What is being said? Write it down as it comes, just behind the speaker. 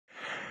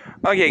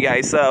Okay,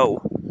 guys, so...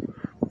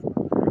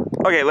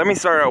 Okay, let me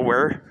start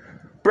over.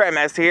 Brett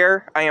Mess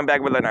here. I am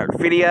back with another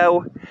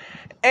video.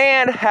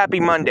 And happy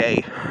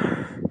Monday.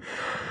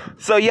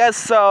 So, yes,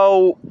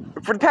 so...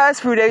 For the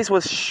past few days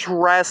was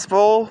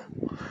stressful.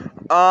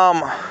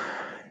 Y'all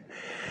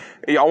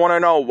want to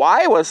know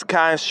why it was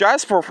kind of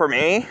stressful for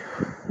me?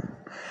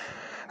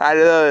 I had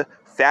to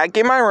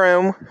vacuum my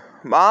room,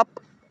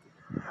 mop.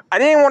 I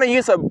didn't want to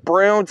use a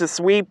broom to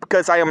sweep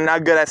because I am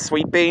not good at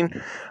sweeping.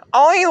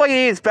 I only like to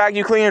use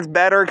vacuum cleaners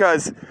better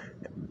because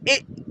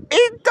it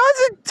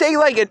doesn't take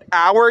like an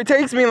hour. It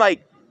takes me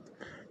like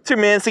 2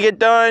 minutes to get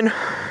done.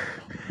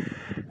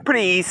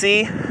 Pretty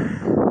easy.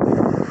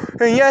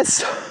 And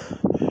yes,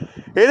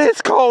 it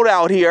is cold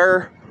out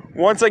here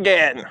once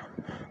again.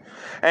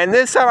 And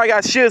this time I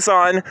got shoes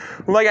on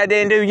like I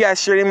didn't do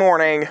yesterday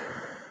morning.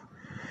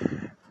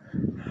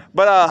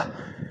 But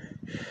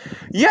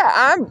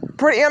yeah,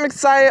 I'm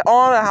excited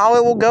on how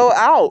it will go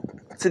out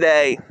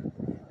today.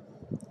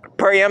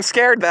 Pretty I'm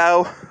scared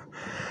though.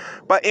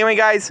 But anyway,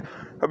 guys,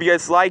 hope you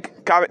guys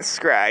like, comment,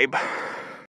 subscribe.